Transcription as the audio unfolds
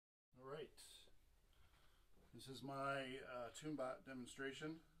This is my TuneBot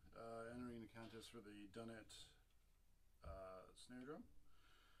demonstration, entering the contest for the Dunnet snare drum.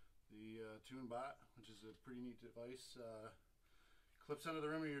 The TuneBot, which is a pretty neat device, clips under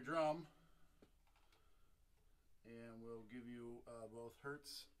the rim of your drum and will give you both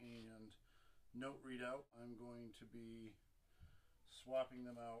hertz and note readout. I'm going to be swapping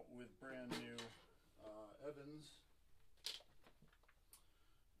them out with brand new Evans.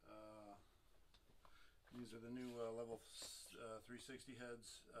 These are the new level 360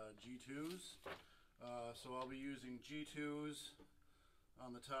 heads G2s. So I'll be using G2s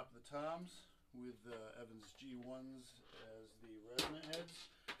on the top of the toms with Evans G1s as the resonant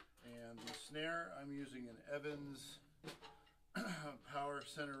heads. And the snare, I'm using an Evans power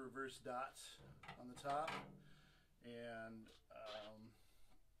center reverse dot on the top. And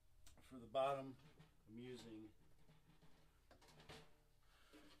for the bottom, I'm using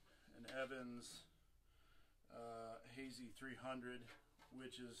an Evans Hazy 300,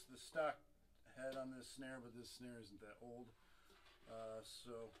 which is the stock head on this snare, but this snare isn't that old,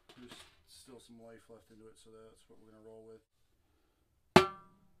 so there's still some life left into it, so that's what we're going to roll with.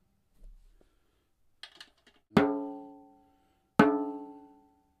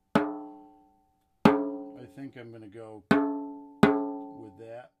 I think I'm going to go with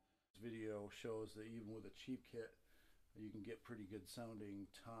that. This video shows that even with a cheap kit, you can get pretty good sounding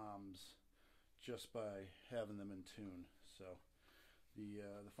toms just by having them in tune. So the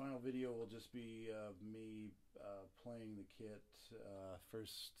final video will just be me playing the kit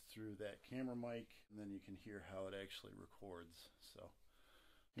first through that camera mic, and then you can hear how it actually records. So,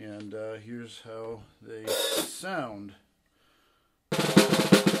 and here's how they sound.